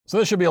So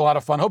this should be a lot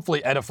of fun,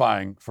 hopefully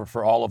edifying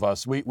for all of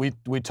us. We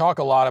talk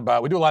a lot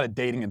about, we do a lot of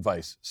dating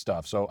advice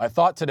stuff. So I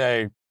thought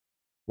today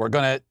we're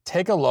going to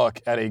take a look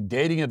at a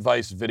dating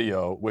advice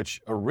video, which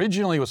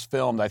originally was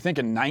filmed, I think,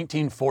 in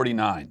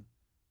 1949.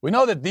 We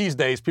know that these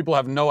days people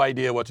have no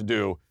idea what to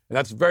do, and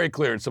that's very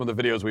clear in some of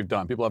the videos we've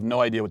done. People have no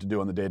idea what to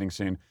do on the dating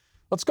scene.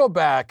 Let's go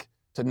back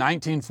to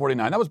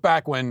 1949. That was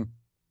back when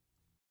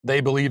they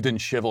believed in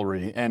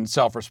chivalry and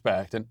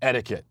self-respect and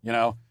etiquette, you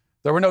know?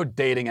 There were no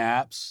dating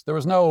apps. There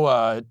was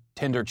no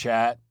Tinder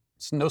chat,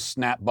 no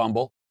Snap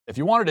Bumble. If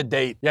you wanted a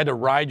date, you had to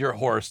ride your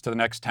horse to the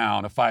next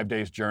town, a 5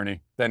 days journey,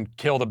 then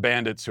kill the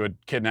bandits who had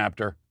kidnapped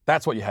her.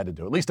 That's what you had to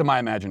do, at least in my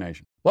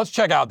imagination. Let's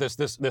check out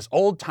this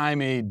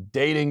old-timey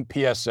dating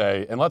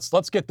PSA, and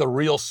let's get the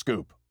real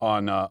scoop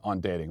on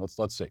dating.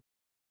 Let's see.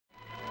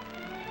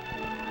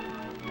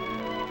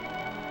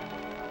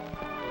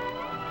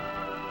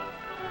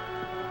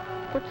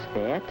 What's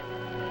that?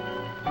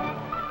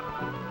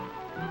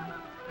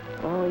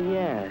 Oh,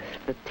 yes,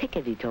 the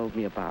ticket he told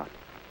me about.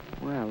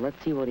 Well,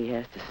 let's see what he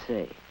has to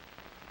say.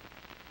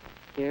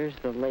 Here's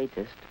the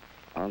latest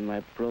on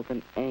my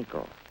broken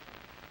ankle.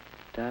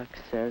 Doc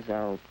says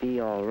I'll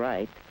be all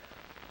right,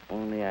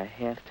 only I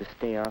have to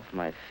stay off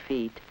my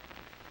feet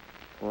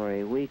for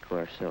a week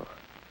or so.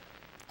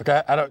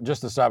 Okay,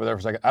 just to stop it there for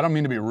a second. I don't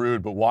mean to be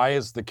rude, but why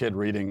is the kid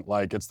reading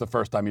like it's the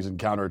first time he's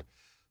encountered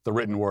the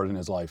written word in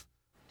his life?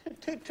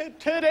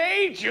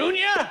 Today,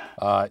 Junior?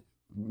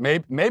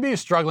 Maybe he's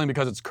struggling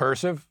because it's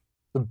cursive.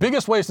 The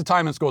biggest waste of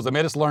time in school is they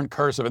made us learn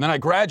cursive, and then I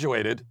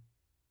graduated,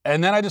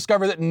 and then I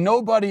discovered that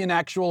nobody in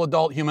actual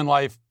adult human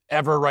life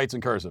ever writes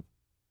in cursive.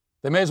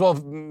 They may as well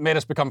have made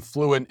us become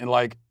fluent in,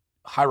 like,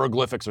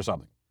 hieroglyphics or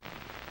something.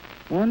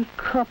 One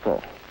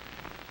couple.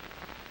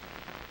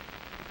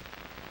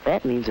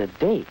 That means a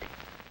date.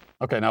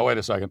 Okay, now wait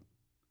a second.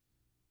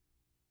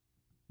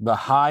 The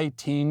High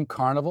Teen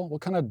Carnival?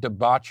 What kind of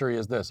debauchery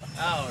is this?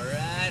 All right.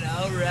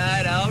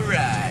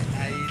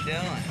 How you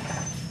doing?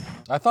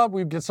 I thought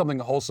we'd get something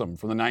wholesome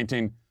from the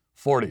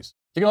 1940s.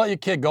 You're gonna let your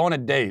kid go on a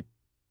date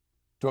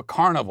to a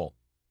carnival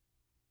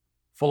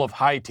full of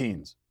high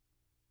teens.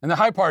 And the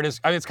high part is,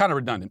 I mean, it's kind of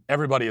redundant.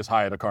 Everybody is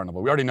high at a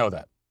carnival. We already know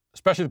that,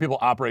 especially the people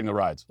operating the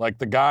rides. Like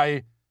the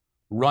guy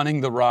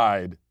running the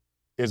ride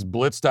is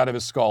blitzed out of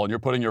his skull, and you're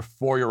putting your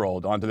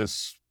 4-year-old onto this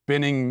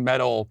spinning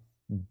metal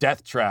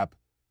death trap.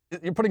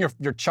 You're putting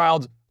your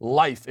child's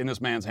life in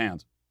this man's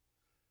hands.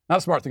 Not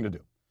a smart thing to do.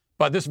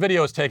 But this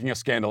video is taking a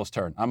scandalous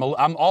turn. I'm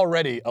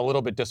already a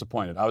little bit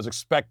disappointed. I was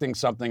expecting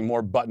something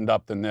more buttoned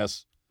up than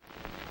this.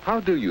 How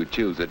do you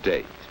choose a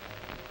date?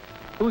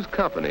 Whose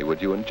company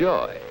would you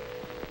enjoy?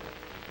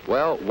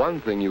 Well, one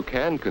thing you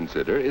can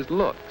consider is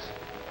looks.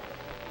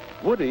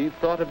 Woody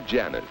thought of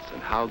Janice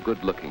and how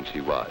good-looking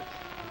she was.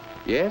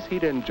 Yes,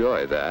 he'd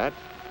enjoy that,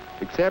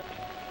 except,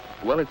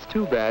 well, it's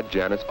too bad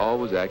Janice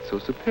always acts so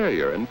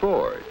superior and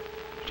bored.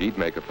 She'd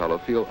make a fellow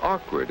feel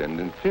awkward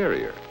and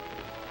inferior.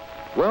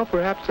 Well,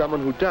 perhaps someone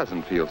who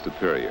doesn't feel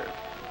superior.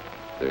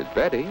 There's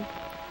Betty,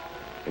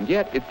 and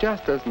yet it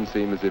just doesn't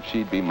seem as if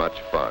she'd be much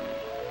fun.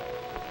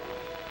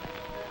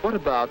 What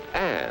about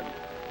Anne?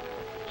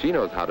 She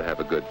knows how to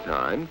have a good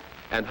time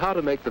and how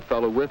to make the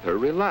fellow with her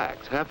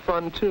relax, have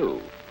fun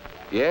too.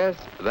 Yes,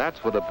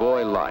 that's what a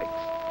boy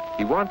likes.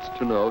 He wants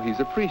to know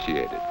he's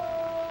appreciated.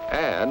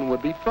 Anne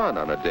would be fun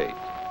on a date.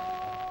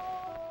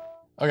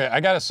 Okay, I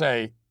gotta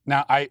say,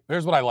 now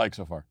here's what I like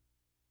so far.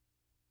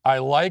 I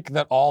like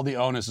that all the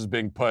onus is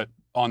being put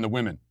on the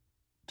women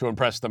to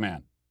impress the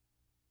man.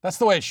 That's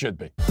the way it should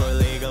be. For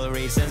legal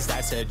reasons,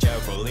 that's a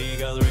joke. For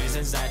legal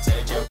reasons, that's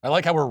a joke. I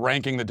like how we're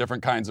ranking the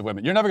different kinds of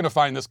women. You're never going to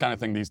find this kind of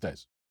thing these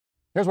days.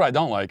 Here's what I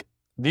don't like.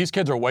 These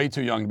kids are way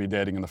too young to be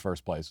dating in the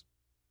first place.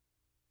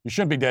 You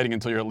shouldn't be dating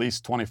until you're at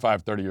least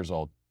 25, 30 years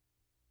old.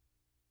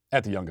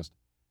 At the youngest.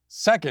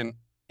 Second,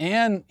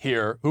 Anne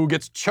here, who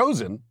gets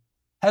chosen,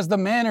 has the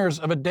manners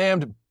of a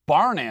damned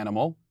barn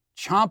animal,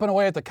 chomping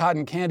away at the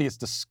cotton candy. It's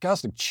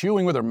disgusting,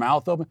 chewing with her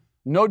mouth open.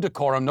 No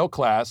decorum, no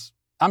class.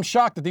 I'm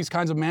shocked that these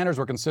kinds of manners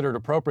were considered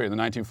appropriate in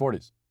the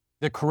 1940s.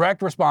 The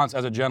correct response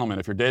as a gentleman,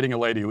 if you're dating a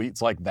lady who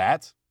eats like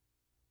that,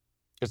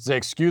 is to say,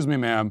 "Excuse me,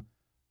 ma'am,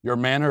 your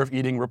manner of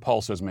eating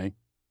repulses me.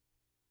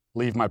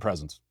 Leave my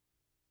presence."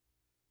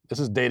 This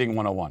is dating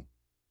 101.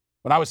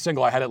 When I was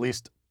single, I had at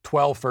least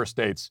 12 first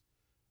dates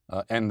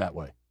end that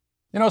way.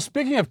 You know,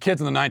 speaking of kids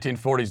in the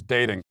 1940s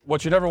dating,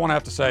 what you never want to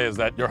have to say is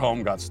that your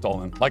home got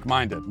stolen, like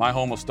mine did. My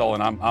home was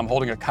stolen. I'm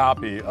holding a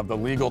copy of the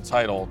legal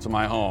title to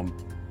my home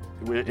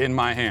in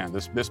my hand.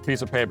 This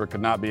piece of paper could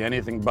not be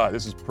anything but,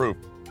 this is proof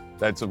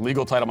that it's a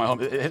legal title to my home.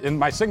 And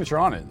my signature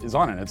on it is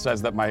on it. It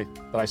says that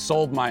I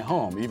sold my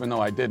home, even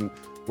though I didn't.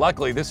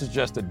 Luckily, this is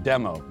just a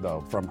demo,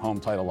 though, from Home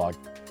Title Log.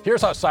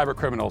 Here's how cyber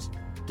criminals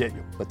get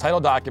you. The title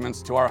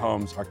documents to our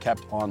homes are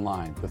kept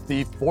online. The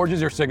thief forges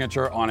your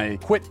signature on a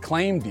quit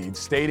claim deed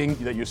stating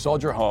that you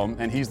sold your home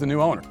and he's the new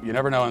owner. You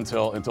never know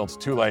until it's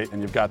too late and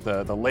you've got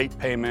the late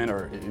payment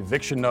or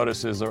eviction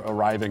notices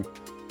arriving.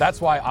 That's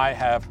why I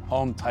have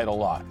Home Title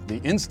Lock. The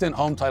instant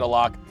Home Title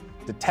Lock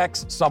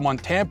detects someone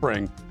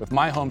tampering with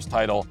my home's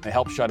title. They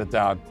help shut it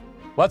down.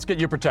 Let's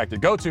get you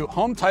protected. Go to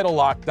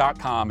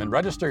HomeTitleLock.com and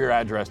register your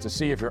address to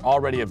see if you're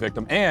already a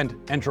victim and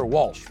enter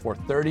Walsh for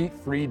 30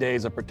 free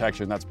days of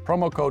protection. That's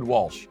promo code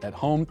Walsh at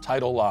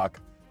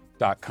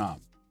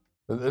HomeTitleLock.com.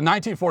 The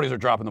 1940s are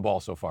dropping the ball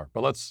so far,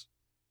 but let's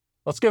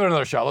give it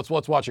another shot.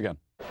 Let's watch again.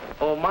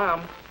 Oh,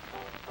 Mom,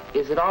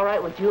 is it all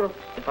right with you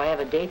if I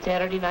have a date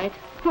Saturday night?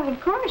 Well, of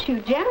course, you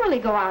generally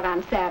go out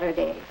on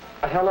Saturdays.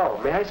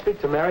 Hello, may I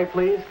speak to Mary,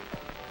 please?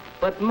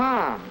 But,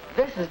 Mom,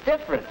 this is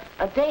different.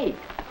 A date.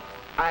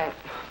 I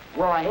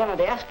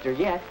haven't asked her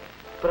yet,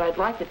 but I'd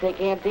like to take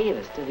Aunt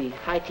Davis to the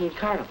High Teen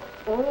Carnival.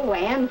 Oh,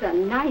 Anne's a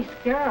nice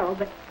girl,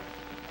 but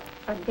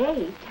a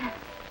date?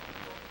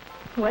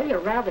 Well, you're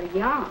rather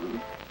young.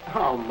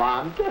 Oh,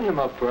 Mom, give him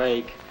a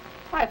break.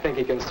 I think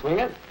he can swing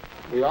it.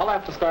 We all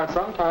have to start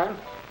sometime.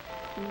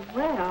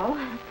 Well,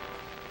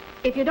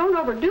 if you don't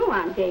overdo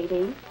on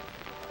dating,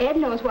 Ed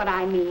knows what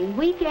I mean.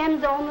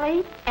 Weekends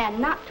only and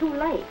not too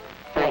late.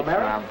 Thanks,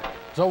 Mary? Mom.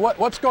 So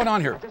what's going on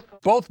here?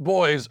 Both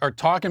boys are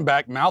talking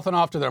back, mouthing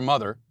off to their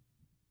mother.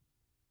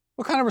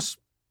 What kind of is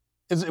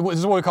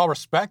this what we call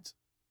respect?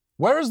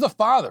 Where is the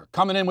father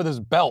coming in with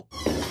his belt,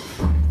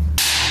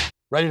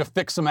 ready to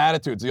fix some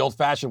attitudes the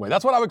old-fashioned way?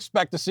 That's what I would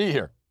expect to see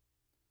here.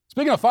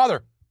 Speaking of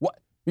father,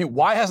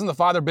 why hasn't the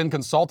father been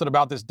consulted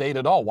about this date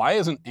at all? Why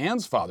isn't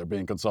Anne's father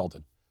being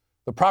consulted?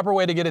 The proper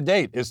way to get a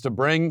date is to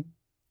bring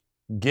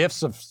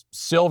gifts of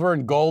silver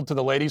and gold to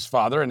the lady's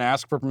father and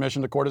ask for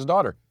permission to court his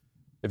daughter.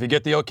 If you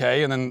get the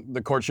okay, and then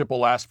the courtship will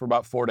last for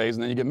about 4 days,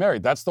 and then you get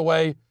married. That's the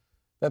way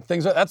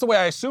that's the way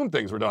I assume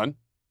things were done.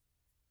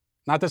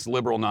 Not this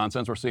liberal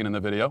nonsense we're seeing in the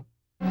video.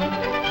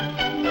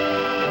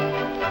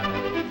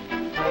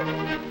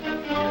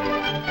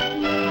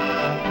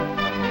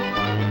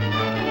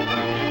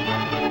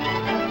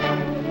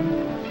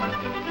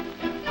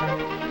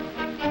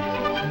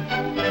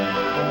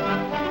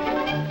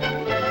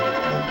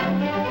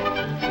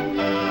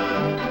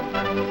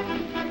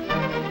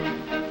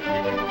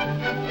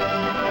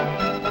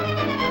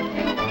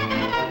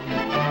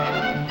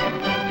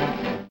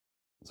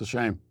 It's a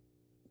shame.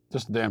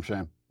 Just a damn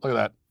shame. Look at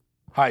that.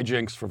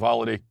 Hijinks,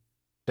 frivolity,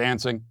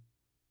 dancing,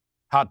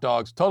 hot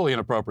dogs, totally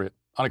inappropriate,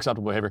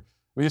 unacceptable behavior.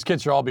 These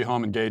kids should all be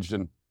home engaged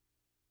in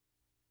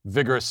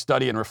vigorous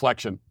study and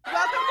reflection.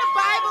 Welcome to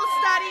Bible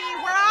study.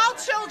 We're all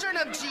children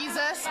of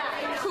Jesus.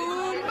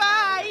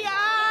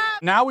 Kumbaya.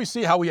 Now we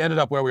see how we ended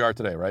up where we are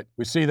today, right?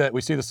 We see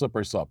the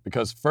slippery slope,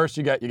 because first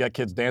you got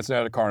kids dancing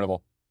at a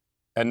carnival,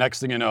 and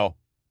next thing you know,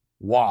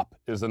 WAP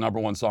is the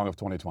 #1 song of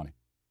 2020.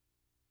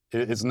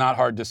 It's not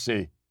hard to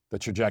see the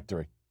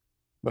trajectory.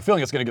 I'm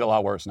feeling it's going to get a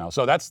lot worse now.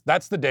 So that's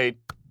the date,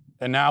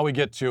 and now we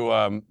get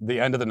to the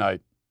end of the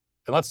night,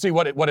 and let's see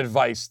what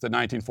advice the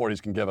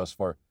 1940s can give us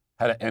for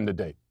how to end a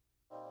date.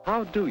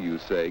 How do you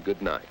say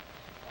goodnight?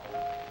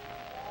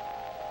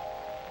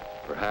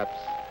 Perhaps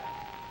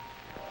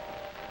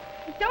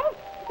Don't,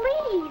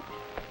 please.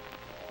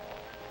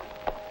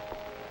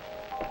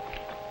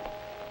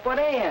 But,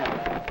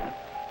 Anne,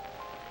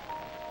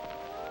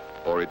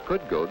 or it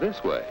could go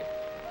this way.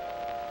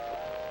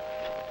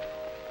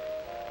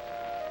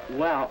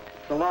 well,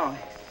 so long.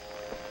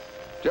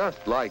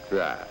 Just like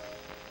that.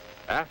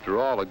 After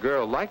all, a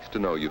girl likes to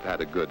know you've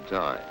had a good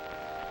time.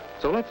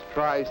 So let's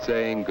try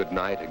saying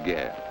goodnight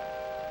again.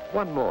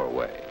 One more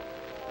way.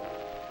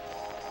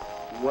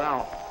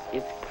 Well,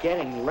 it's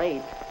getting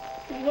late.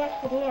 Yes,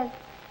 it is.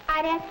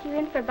 I'd ask you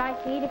in for a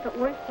bite to eat if it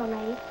weren't so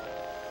late.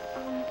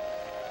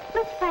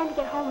 Let's plan to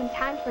get home in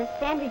time for a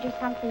sandwich or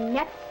something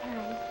next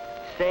time.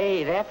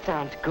 Say, that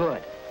sounds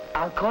good.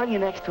 I'll call you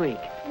next week.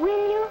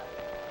 Will you?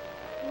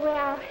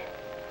 Well,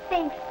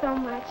 thanks so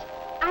much.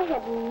 I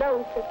had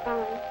loads of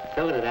fun.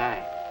 So did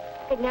I.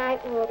 Good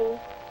night, Woody.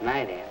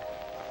 Night, Anne.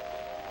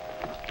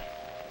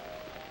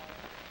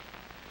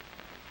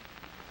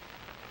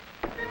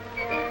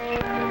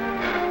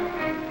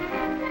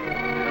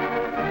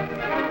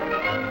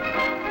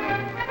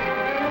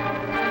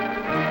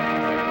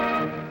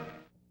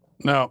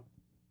 No,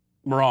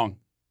 I'm wrong.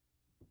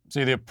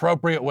 See, the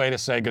appropriate way to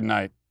say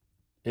goodnight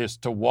is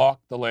to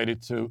walk the lady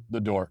to the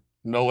door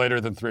no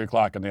later than 3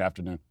 o'clock in the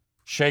afternoon.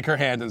 Shake her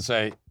hand and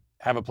say,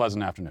 have a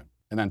pleasant afternoon,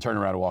 and then turn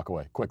around and walk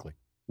away quickly.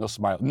 No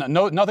smile.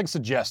 No, nothing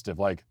suggestive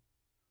like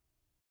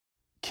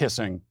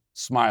kissing,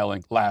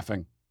 smiling,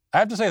 laughing. I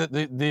have to say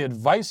that the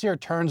advice here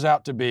turns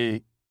out to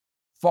be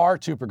far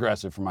too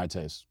progressive for my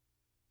taste.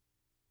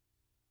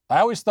 I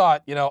always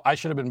thought, I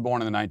should have been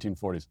born in the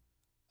 1940s.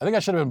 I think I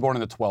should have been born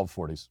in the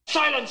 1240s.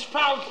 Silence,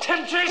 foul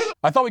temptress!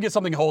 I thought we'd get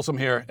something wholesome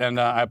here, and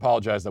I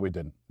apologize that we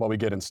didn't. What we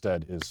get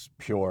instead is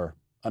pure,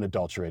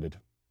 unadulterated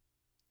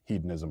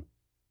hedonism.